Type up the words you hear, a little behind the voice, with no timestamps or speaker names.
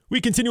We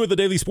continue with the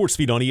Daily Sports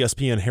Feed on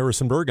ESPN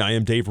Harrisonburg. I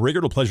am Dave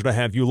Riggert. A pleasure to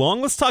have you along.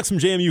 Let's talk some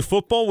JMU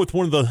football with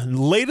one of the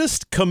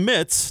latest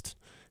commits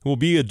who will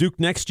be a Duke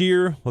next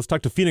year. Let's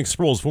talk to Phoenix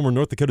Sproles, former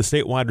North Dakota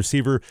State wide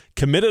receiver,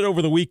 committed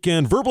over the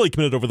weekend, verbally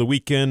committed over the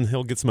weekend.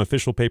 He'll get some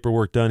official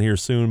paperwork done here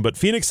soon. But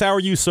Phoenix, how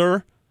are you,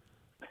 sir?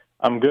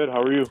 I'm good.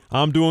 How are you?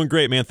 I'm doing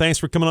great, man. Thanks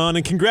for coming on,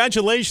 and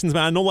congratulations,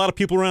 man. I know a lot of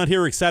people around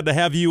here are excited to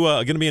have you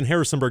going to be in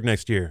Harrisonburg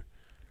next year.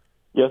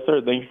 Yes, sir.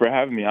 Thank you for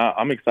having me.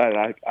 I'm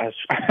excited.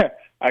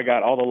 I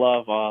got all the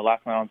love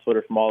last night on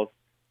Twitter from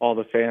all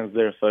the fans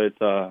there. So it's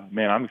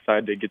I'm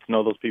excited to get to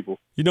know those people.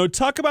 You know,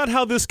 talk about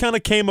how this kind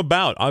of came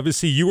about.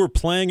 Obviously, you were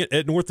playing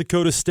at North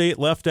Dakota State,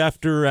 left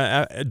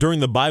after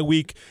during the bye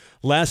week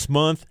last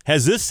month.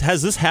 Has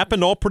this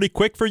happened all pretty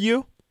quick for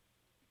you?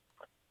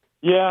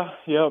 Yeah.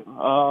 Yep.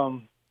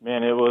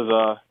 Man, it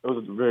was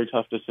a very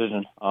tough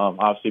decision.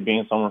 Obviously,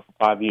 being somewhere for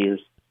 5 years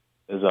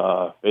is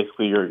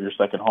basically your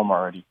second home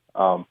already.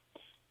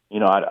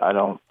 I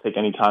don't take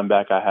any time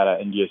back. I had at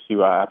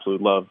NDSU. I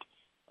absolutely loved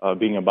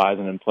being a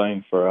Bison and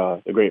playing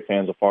for the great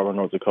fans of Fargo,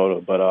 North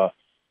Dakota. But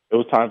it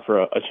was time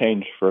for a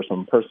change for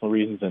some personal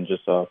reasons and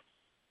just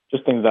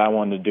things that I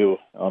wanted to do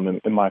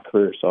in my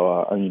career.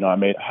 So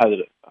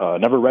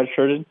never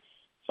redshirted,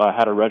 so I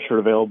had a redshirt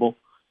available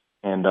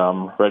and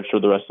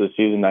redshirted the rest of the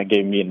season. That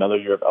gave me another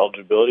year of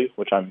eligibility,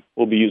 which I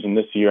will be using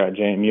this year at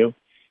JMU,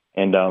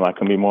 and I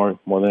can be more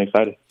than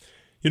excited.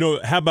 You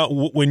know, how about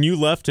when you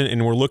left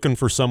and were looking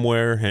for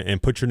somewhere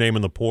and put your name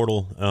in the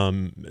portal?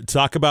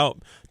 Talk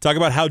about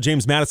how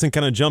James Madison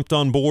kind of jumped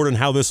on board and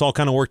how this all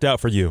kind of worked out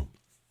for you.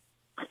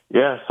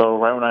 Yeah, so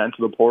right when I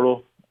entered the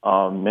portal, it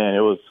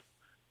was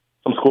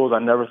some schools I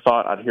never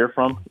thought I'd hear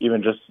from,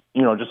 even just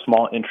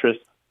small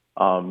interest.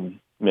 I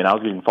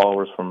was getting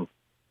followers from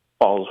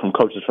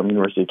coaches from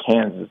University of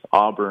Kansas,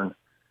 Auburn,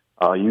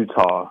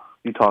 Utah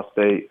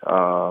State.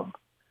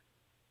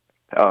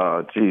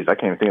 I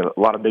can't even think of a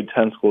lot of Big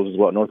Ten schools as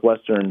well,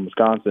 Northwestern,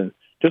 Wisconsin,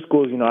 just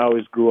schools, I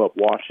always grew up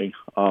watching,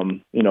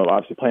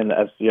 obviously playing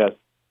the FCS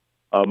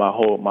my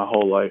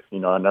whole life.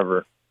 I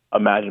never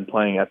imagined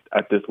playing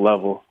at this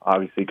level,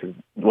 obviously, because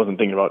I wasn't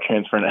thinking about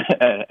transferring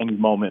at any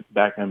moment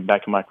back in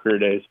my career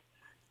days.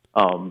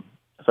 So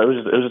it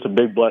was just a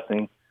big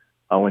blessing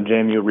when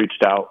JMU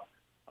reached out.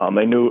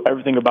 They knew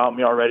everything about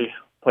me already,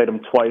 played them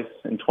twice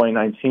in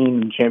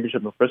 2019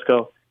 championship in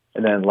Frisco,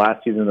 and then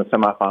last season in the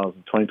semifinals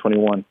in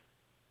 2021.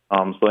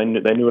 So they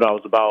knew what I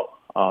was about.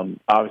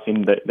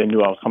 Obviously, they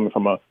knew I was coming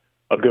from a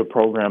good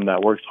program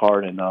that works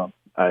hard, and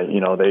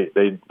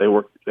they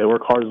work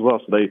hard as well.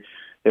 So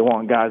they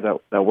want guys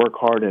that work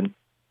hard and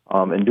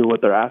do what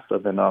they're asked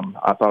of. And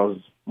I thought it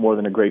was more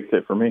than a great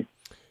fit for me.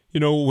 You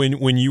know,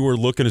 when you were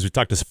looking, as we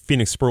talked to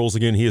Phoenix Sproles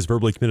again, he is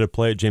verbally committed to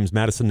play at James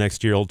Madison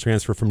next year. He'll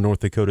transfer from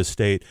North Dakota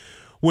State.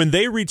 When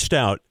they reached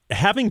out,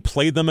 having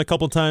played them a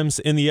couple times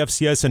in the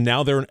FCS and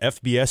now they're an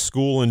FBS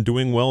school and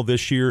doing well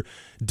this year,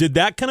 did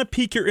that kind of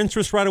pique your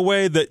interest right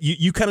away that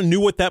you kind of knew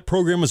what that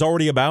program was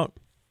already about?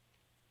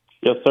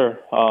 Yes, sir.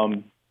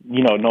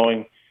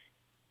 Knowing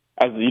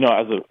as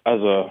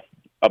a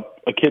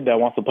kid that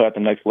wants to play at the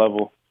next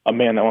level, a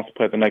man that wants to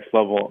play at the next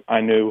level,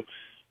 I knew,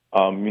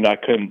 I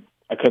couldn't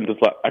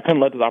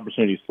let this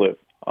opportunity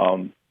slip.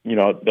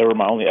 They were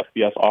my only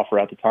FBS offer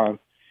at the time,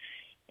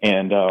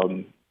 and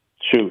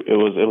it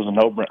was a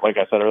no-brainer. Like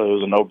I said earlier, it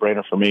was a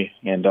no-brainer for me.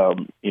 And,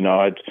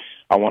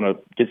 I want to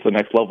get to the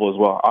next level as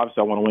well.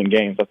 Obviously, I want to win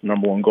games. That's the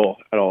number one goal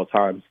at all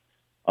times.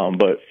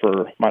 But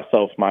for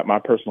myself, my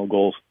personal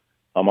goals,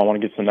 I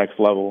want to get to the next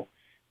level.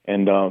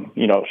 And,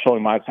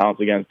 showing my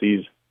talents against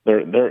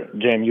they're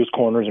JMU's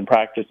corners in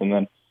practice. And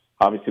then,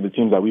 obviously, the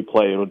teams that we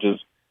play, it'll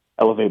just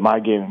elevate my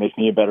game and make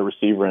me a better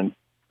receiver. And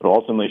it'll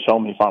ultimately show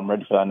me if I'm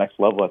ready for that next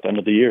level at the end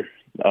of the year,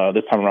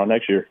 this time around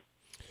next year.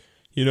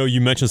 You know,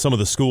 you mentioned some of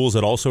the schools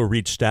that also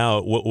reached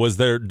out.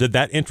 Did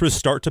that interest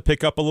start to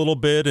pick up a little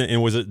bit?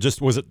 And was it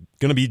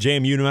going to be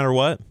JMU no matter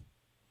what?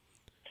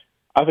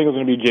 I think it was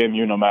going to be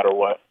JMU no matter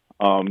what.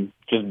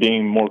 Just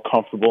being more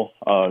comfortable,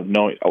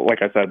 knowing,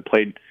 like I said,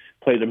 played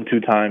them 2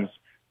 times,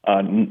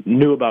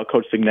 knew about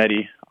Coach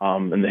Cignetti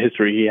and the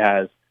history he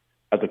has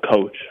as a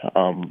coach.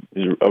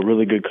 He's a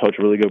really good coach,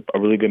 a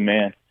really good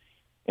man.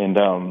 And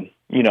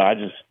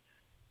another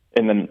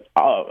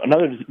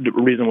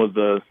reason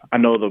was I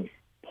know the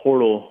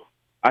portal.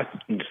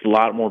 Just a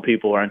lot more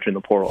people are entering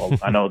the portal.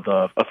 I know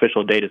the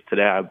official date is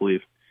today, I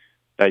believe,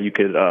 that you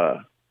could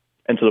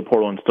enter the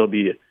portal and still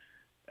be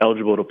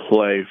eligible to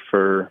play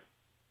for.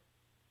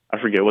 I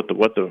forget what the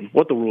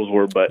rules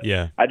were, but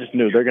yeah. I just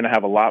knew they're going to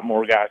have a lot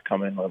more guys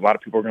coming. A lot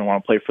of people are going to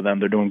want to play for them.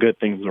 They're doing good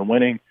things. They're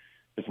winning.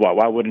 It's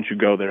why wouldn't you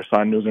go there? So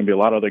I knew there's going to be a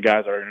lot of other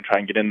guys that are going to try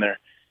and get in there,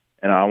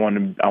 and I want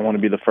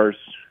to be the first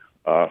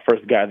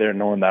guy there,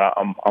 knowing that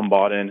I'm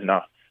bought in and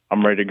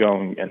I'm ready to go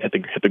and hit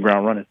the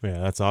ground running. Yeah,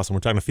 that's awesome. We're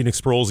talking to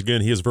Phoenix Sproles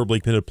again. He is verbally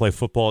committed to play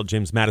football at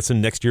James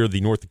Madison next year, the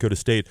North Dakota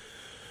State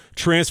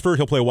transfer.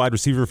 He'll play wide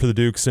receiver for the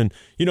Dukes. And,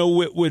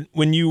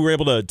 when you were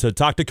able to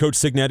talk to Coach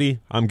Cignetti,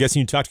 I'm guessing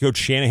you talked to Coach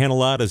Shanahan a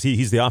lot as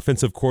he's the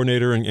offensive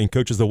coordinator and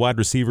coaches the wide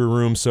receiver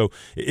room. So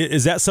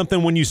is that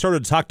something when you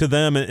started to talk to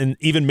them and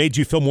even made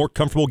you feel more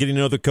comfortable getting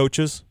to know the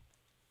coaches?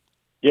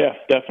 Yeah,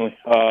 definitely.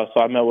 So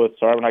I met with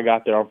Sarah when I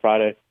got there on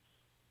Friday,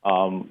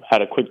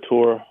 had a quick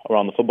tour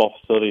around the football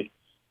facility,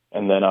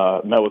 and then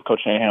met with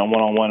Coach Shanahan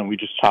one-on-one, and we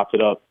just chopped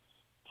it up.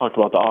 Talked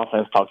about the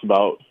offense, talked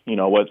about,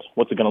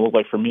 what's it going to look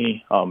like for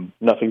me.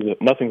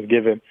 Nothing's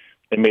given.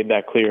 They made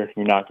that clear.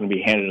 You're not going to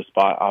be handed a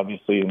spot,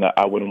 obviously, and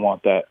I wouldn't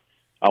want that.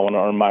 I want to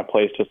earn my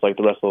place just like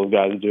the rest of those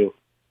guys do.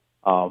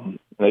 And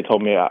they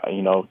told me,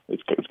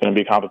 it's going to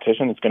be a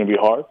competition. It's going to be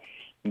hard,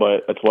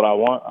 but that's what I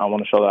want. I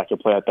want to show that I can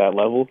play at that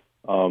level,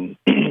 and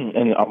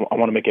I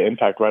want to make an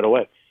impact right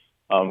away.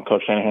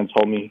 Coach Shanahan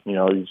told me,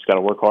 you just got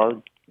to work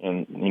hard,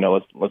 and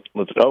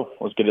let's go.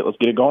 Let's get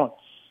it going.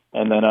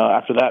 And then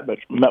after that,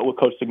 met with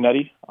Coach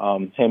Cignetti.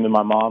 Him and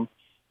my mom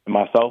and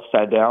myself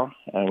sat down,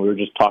 and we were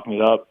just talking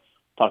it up,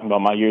 talking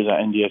about my years at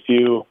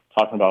NDSU,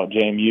 talking about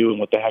JMU and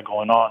what they had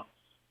going on,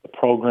 the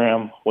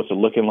program, what's it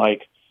looking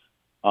like.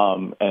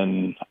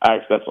 And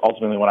that's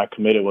ultimately when I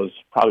committed, was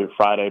probably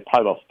Friday,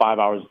 probably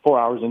about 4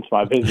 hours into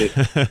my visit.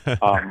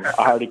 I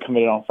already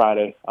committed on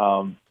Friday.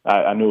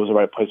 I knew it was the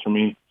right place for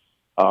me.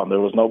 There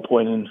was no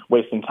point in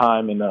wasting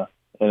time I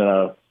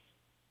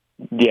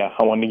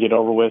wanted to get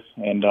over with,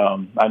 and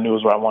I knew it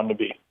was where I wanted to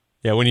be.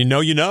 Yeah, when you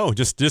know.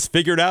 Just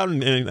figure it out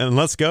and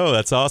let's go.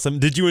 That's awesome.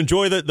 Did you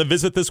enjoy the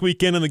visit this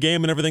weekend and the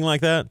game and everything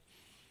like that?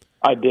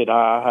 I did.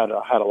 I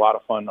had a lot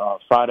of fun.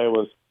 Friday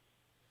was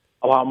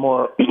a lot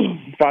more.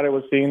 Friday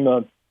was seeing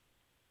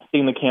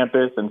the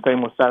campus, and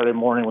same with Saturday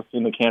morning was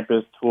seeing the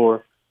campus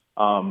tour.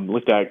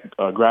 Looked at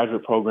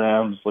graduate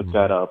programs, looked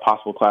at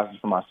possible classes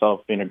for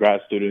myself being a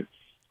grad student,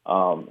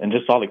 and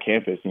just saw the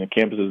campus.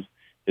 Campus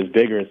is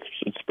bigger.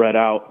 It's spread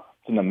out.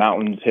 It's in the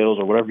mountains, hills,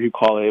 or whatever you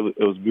call it.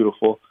 It was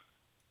beautiful.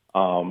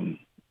 And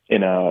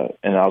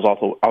I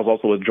was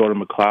also with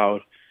Jordan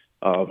McLeod.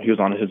 He was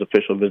on his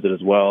official visit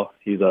as well.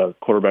 He's a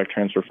quarterback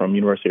transfer from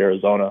University of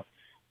Arizona.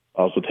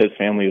 I was with his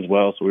family as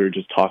well, so we were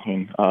just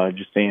talking,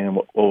 just seeing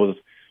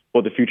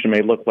what the future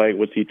may look like.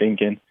 What's he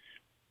thinking?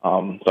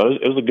 So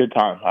it was a good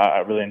time. I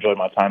really enjoyed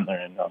my time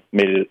there, and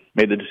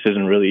made the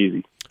decision really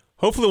easy.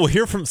 Hopefully we'll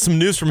hear some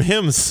news from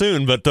him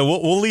soon, but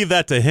we'll leave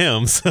that to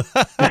him.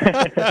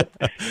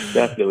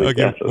 Definitely. Okay,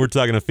 definitely. We're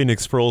talking to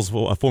Phoenix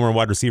Sproles, a former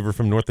wide receiver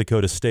from North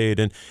Dakota State.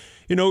 And,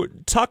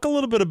 talk a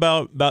little bit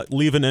about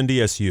leaving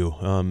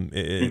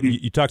NDSU.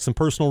 You talked some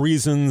personal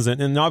reasons,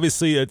 and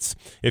obviously it's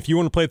if you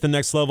want to play at the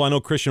next level, I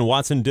know Christian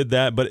Watson did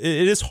that, but it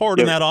is hard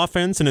in that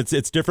offense, and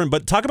it's different.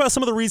 But talk about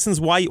some of the reasons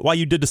why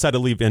you did decide to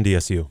leave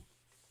NDSU.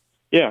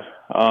 Yeah,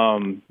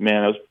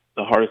 man, it was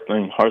the hardest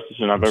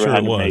decision I've ever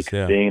had to make,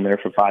 being there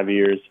for 5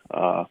 years,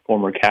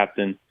 former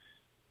captain.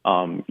 I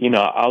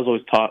was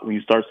always taught when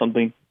you start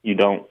something, you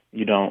don't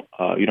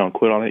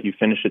quit on it. You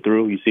finish it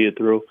through, you see it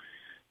through.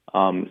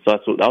 So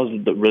that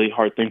was the really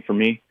hard thing for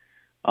me.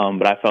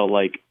 But I felt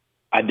like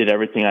I did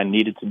everything I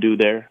needed to do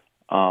there.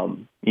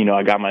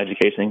 I got my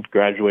education,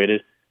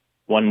 graduated,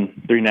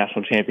 won 3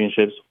 national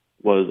championships,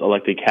 was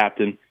elected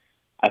captain.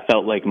 I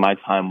felt like my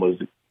time was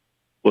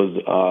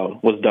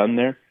done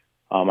there.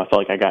 I felt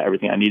like I got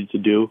everything I needed to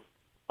do.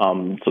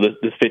 So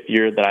this 5th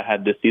year that I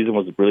had this season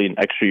was really an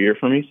extra year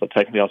for me. So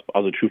technically, I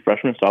was a true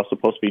freshman, so I was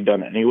supposed to be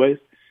done anyways.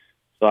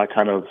 So I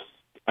kind of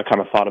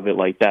thought of it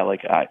like that.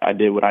 Like I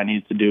did what I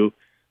needed to do.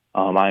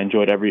 I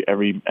enjoyed every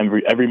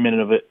minute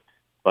of it.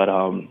 But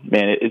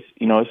man, it's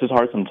just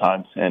hard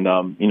sometimes. And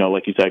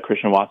like you said,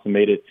 Christian Watson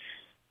made it,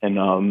 and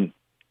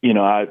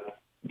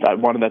I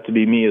wanted that to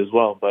be me as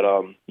well. But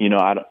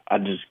I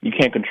just, you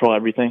can't control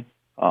everything.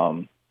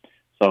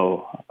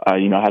 So I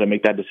had to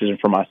make that decision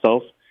for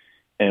myself,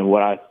 and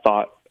what I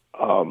thought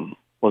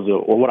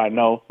what I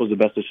know was the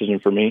best decision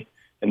for me,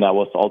 and that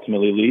was to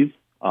ultimately leave.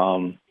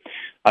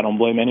 I don't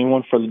blame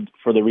anyone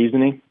for the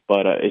reasoning,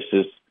 but it's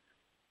just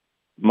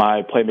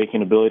my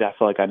playmaking ability. I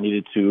felt like I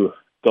needed to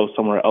go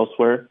somewhere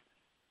elsewhere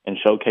and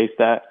showcase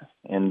that,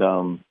 and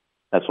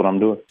that's what I'm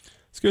doing.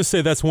 I was going to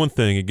say that's one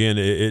thing. Again,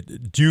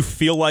 do you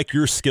feel like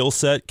your skill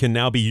set can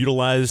now be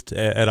utilized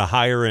at a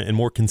higher and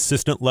more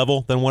consistent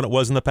level than what it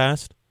was in the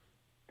past?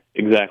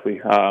 Exactly.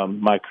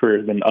 My career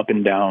has been up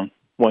and down.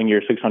 1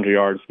 year, 600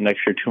 yards. Next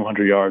year,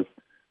 200 yards.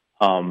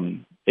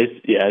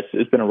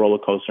 It's been a roller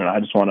coaster, and I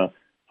just want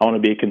to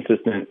be a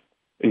consistent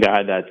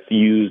guy that's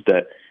used.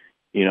 That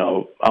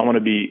I want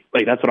to be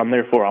like, that's what I'm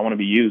there for. I want to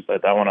be used.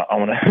 I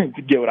want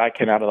to get what I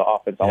can out of the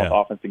offense. I want the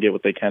offense to get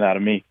what they can out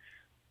of me.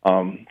 So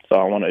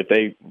I want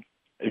to,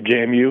 if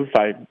JMU, if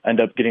I end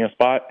up getting a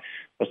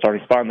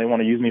starting spot, and they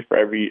want to use me for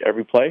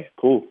every play,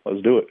 cool,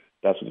 let's do it.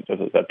 That's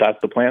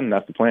the plan, and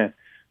that's the plan.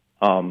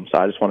 So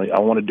I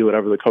want to do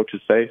whatever the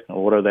coaches say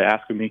or whatever they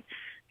asking me,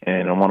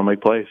 and I want to make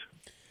plays.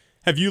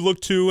 Have you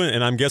looked to,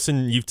 and I'm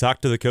guessing you've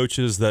talked to the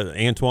coaches, that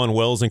Antoine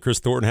Wells and Chris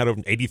Thornton had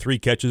over 83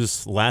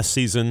 catches last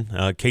season.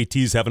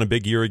 KT's having a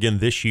big year again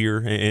this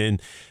year,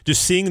 and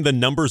just seeing the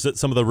numbers that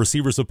some of the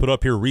receivers have put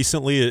up here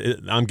recently,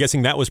 I'm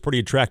guessing that was pretty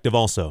attractive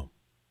also.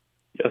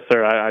 Yes,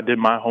 sir. I did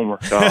my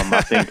homework.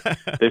 I think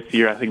this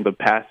year, the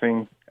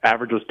passing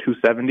average was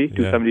 270,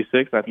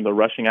 276. I think the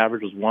rushing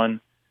average was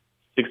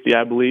 160,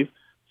 I believe.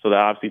 So that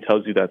obviously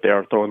tells you that they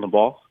are throwing the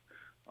ball.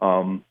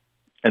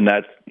 And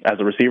that's, as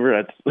a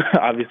receiver,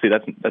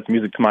 that's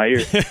music to my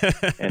ears.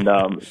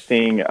 And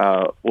seeing is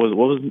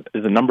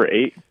it number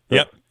 8?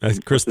 Yep, that's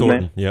Chris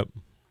Thornton. Yep.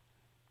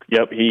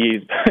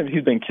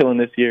 He's been killing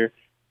this year.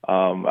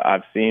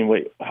 I've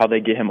seen how they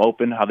get him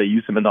open, how they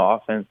use him in the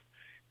offense.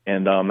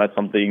 And that's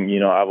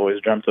something, I've always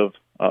dreamt of,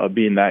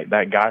 being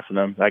that guy for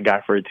them, that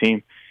guy for a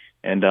team.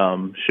 And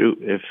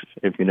if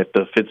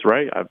the fit's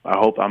right, I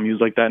hope I'm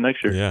used like that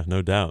next year. Yeah,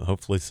 no doubt.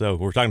 Hopefully so.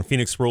 We're talking to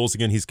Phoenix Sproles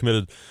again. He's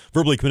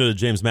verbally committed to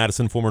James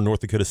Madison, former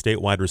North Dakota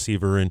State wide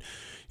receiver. And,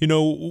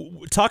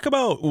 talk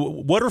about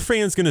what are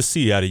fans going to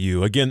see out of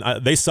you? Again,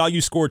 they saw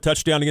you score a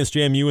touchdown against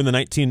JMU in the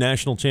 19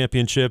 national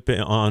championship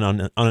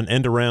on an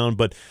end around.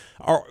 But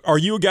are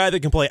you a guy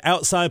that can play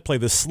outside, play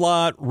the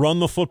slot, run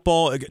the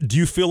football? Do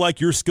you feel like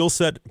your skill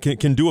set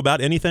can do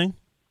about anything?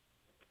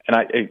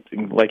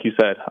 And like you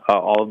said,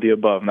 all of the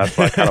above. And that's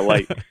what I kind of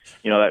like,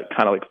 that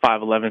kind of like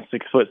 5'11",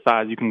 6 foot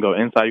size. You can go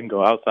inside, you can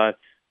go outside.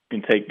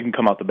 You can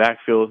come out the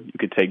backfield. You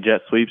could take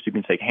jet sweeps. You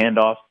can take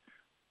handoffs.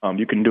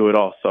 You can do it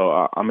all.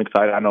 So I'm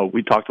excited. I know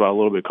we talked about a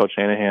little bit Coach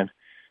Shanahan.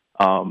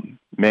 And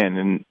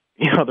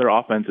their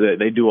offense,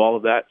 they do all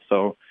of that.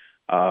 So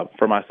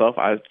for myself,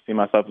 I see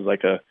myself as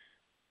like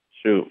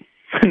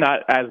not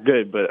as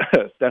good, but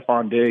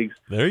Stephon Diggs.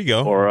 There you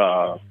go.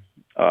 Or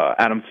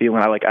Adam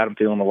Thielen. I like Adam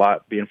Thielen a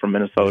lot, being from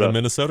Minnesota. He's a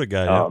Minnesota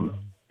guy.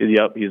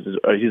 Yep, he's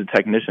a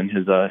technician.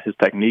 His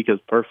technique is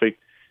perfect.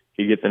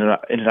 He gets in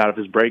and out of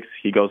his breaks.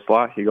 He goes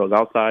slot. He goes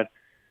outside.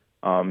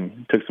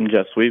 Took some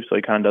jet sweeps, so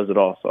he kind of does it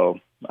all. So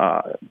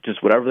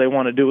just whatever they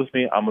want to do with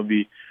me, I'm gonna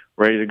be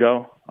ready to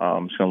go.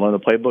 I'm just gonna learn the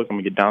playbook. I'm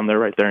gonna get down there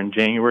right there in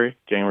January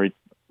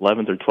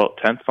 11th or 12th,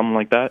 10th, something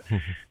like that.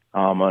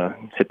 I'm gonna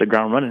hit the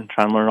ground running and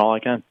try and learn all I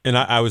can. And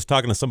I was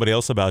talking to somebody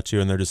else about you,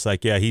 and they're just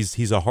like, yeah,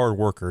 he's a hard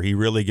worker. He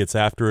really gets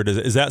after it.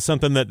 Is that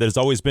something that has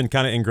always been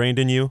kind of ingrained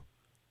in you?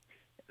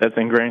 That's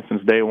ingrained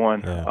since day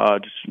one. Yeah.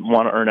 Just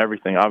want to earn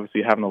everything.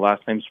 Obviously, having the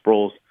last name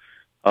Sproles,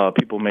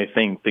 people may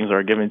think things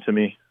are given to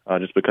me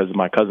just because of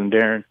my cousin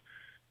Darren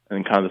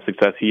and kind of the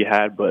success he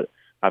had. But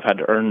I've had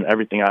to earn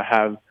everything I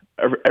have.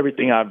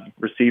 Everything I've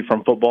received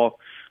from football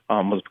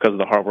was because of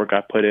the hard work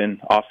I put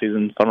in off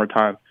season,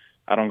 summertime.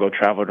 I don't go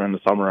travel during the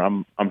summer.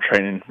 I'm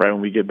training right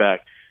when we get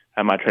back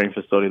at my training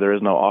facility. There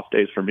is no off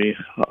days for me.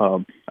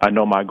 I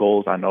know my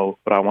goals. I know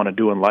what I want to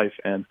do in life,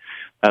 and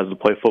as to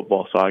play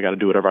football. So I got to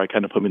do whatever I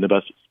can to put me in the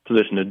best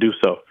position to do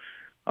so.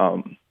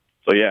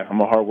 So yeah,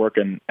 I'm a hard worker,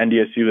 and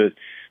NDSU.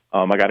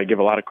 I got to give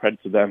a lot of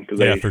credit to them because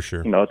they, for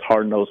sure. It's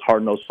hard nosed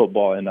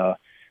football, and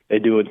they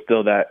do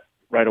instill that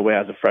right away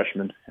as a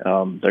freshman.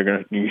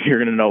 You're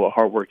gonna know what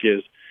hard work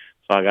is.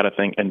 So I got to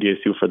thank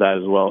NDSU for that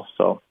as well.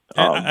 So.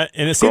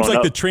 And it seems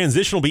like the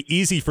transition will be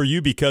easy for you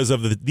because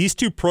of these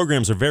two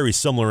programs are very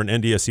similar in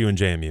NDSU and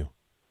JMU.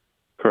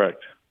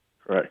 Correct.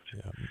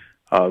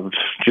 Yeah.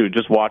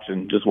 Just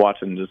watching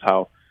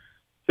how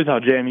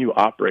JMU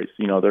operates.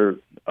 They're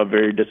a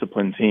very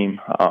disciplined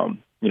team.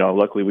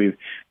 Luckily we've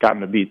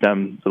gotten to beat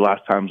them the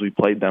last times we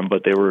played them,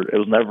 but it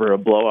was never a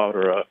blowout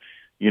or a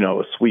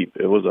sweep.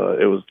 It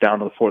was down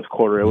to the fourth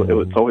quarter. It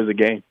was always a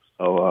game.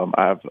 So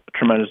I have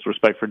tremendous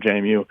respect for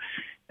JMU.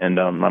 And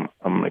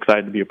I'm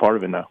excited to be a part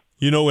of it now.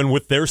 And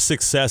with their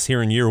success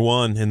here in year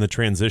one in the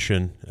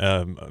transition,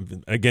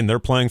 again, they're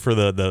playing for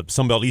the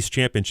Sun Belt East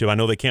Championship. I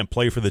know they can't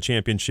play for the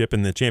championship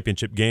in the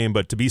championship game,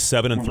 but to be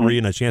 7-3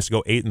 and a chance to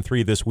go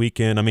 8-3 this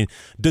weekend, I mean,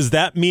 does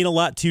that mean a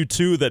lot to you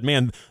too? That,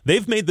 man,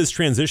 they've made this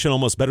transition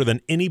almost better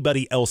than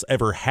anybody else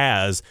ever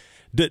has.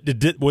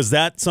 Was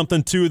that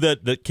something too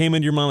that came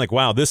into your mind? Like,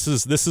 wow, this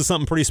is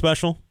something pretty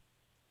special.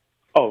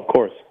 Oh, of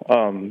course.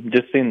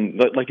 Just seeing,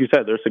 like you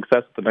said, their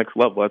success at the next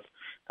level.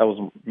 That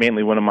was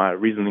mainly one of my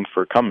reasoning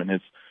for coming.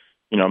 It's,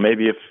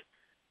 maybe if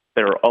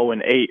they were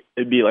 0-8,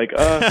 it'd be like,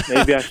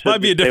 maybe I should.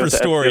 Might be a different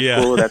story,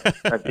 yeah.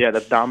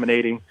 That's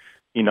dominating.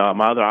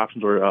 My other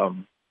options were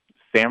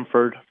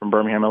Samford from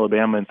Birmingham,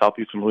 Alabama, and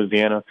Southeastern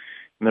Louisiana,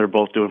 and they're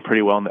both doing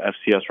pretty well in the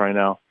FCS right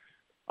now.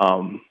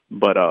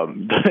 But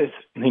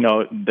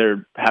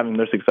they're having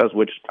their success,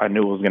 which I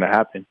knew was going to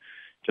happen,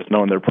 just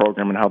knowing their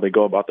program and how they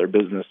go about their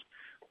business.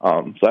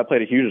 So that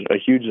played a huge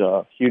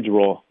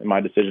role in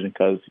my decision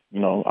because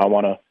I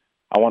want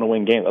to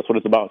win games. That's what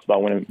it's about. It's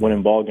about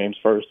winning ball games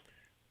first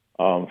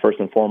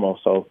and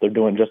foremost. So they're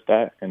doing just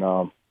that, and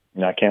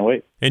I can't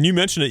wait. And you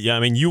mentioned it, yeah.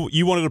 I mean,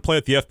 you wanted to play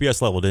at the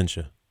FBS level, didn't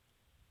you?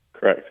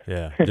 Correct.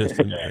 Yeah, just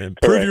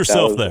prove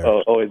yourself there.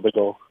 Always the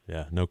goal.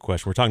 Yeah, no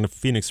question. We're talking to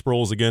Phoenix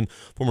Sproles again,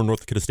 former North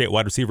Dakota State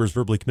wide receiver, is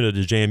verbally committed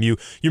to JMU.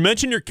 You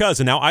mentioned your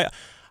cousin. Now,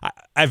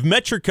 I've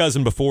met your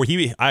cousin before.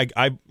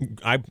 I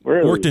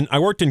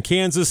worked in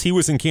Kansas. He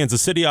was in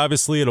Kansas City,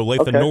 obviously, at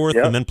Olathe North,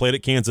 and then played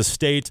at Kansas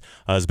State.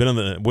 Was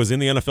in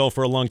the NFL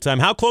for a long time.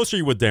 How close are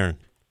you with Darren?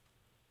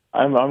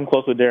 I'm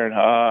close with Darren.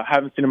 I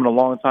haven't seen him in a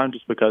long time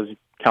just because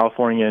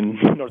California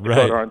and North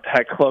Dakota aren't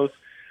that close.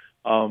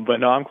 But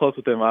no, I'm close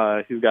with him.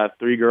 He's got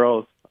 3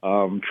 girls,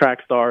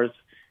 track stars.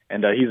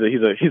 and he's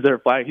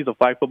a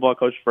flag football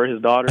coach for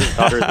his daughter. His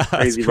daughter is a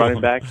crazy cool.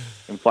 running back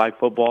in flag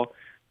football.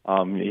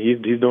 He's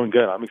doing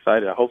good. I'm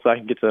excited. Hopefully, I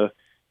can get to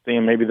see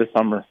him maybe this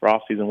summer for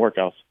off-season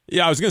workouts.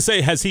 Yeah, I was going to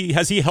say, has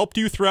he helped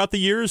you throughout the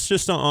years,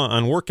 just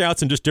on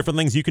workouts and just different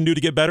things you can do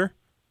to get better?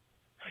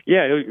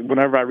 Yeah,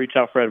 whenever I reach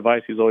out for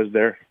advice, he's always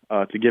there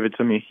to give it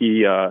to me.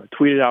 He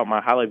tweeted out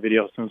my highlight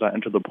video as soon as I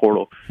entered the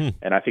portal,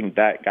 and I think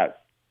that got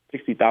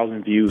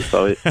 60,000 views.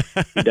 So he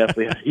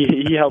definitely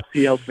he helps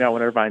me out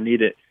whenever I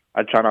need it.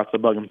 I try not to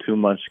bug him too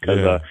much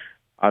because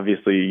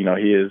obviously, you know,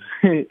 he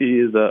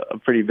is a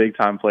pretty big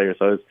time player.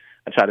 So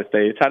I try to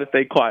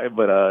stay quiet,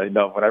 but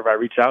whenever I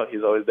reach out,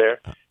 he's always there.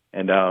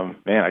 And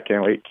man, I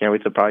can't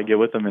wait to probably get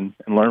with him and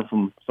learn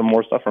from some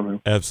more stuff from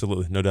him.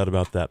 Absolutely, no doubt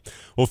about that.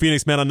 Well,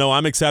 Phoenix, man, I know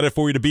I'm excited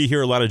for you to be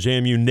here. A lot of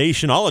JMU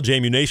Nation, all of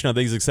JMU Nation, I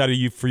think is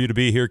excited for you to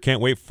be here.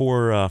 Can't wait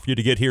for you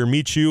to get here,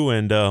 meet you,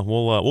 and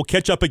we'll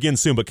catch up again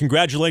soon. But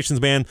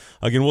congratulations, man.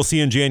 Again, we'll see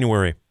you in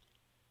January.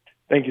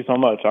 Thank you so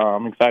much.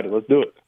 I'm excited. Let's do it.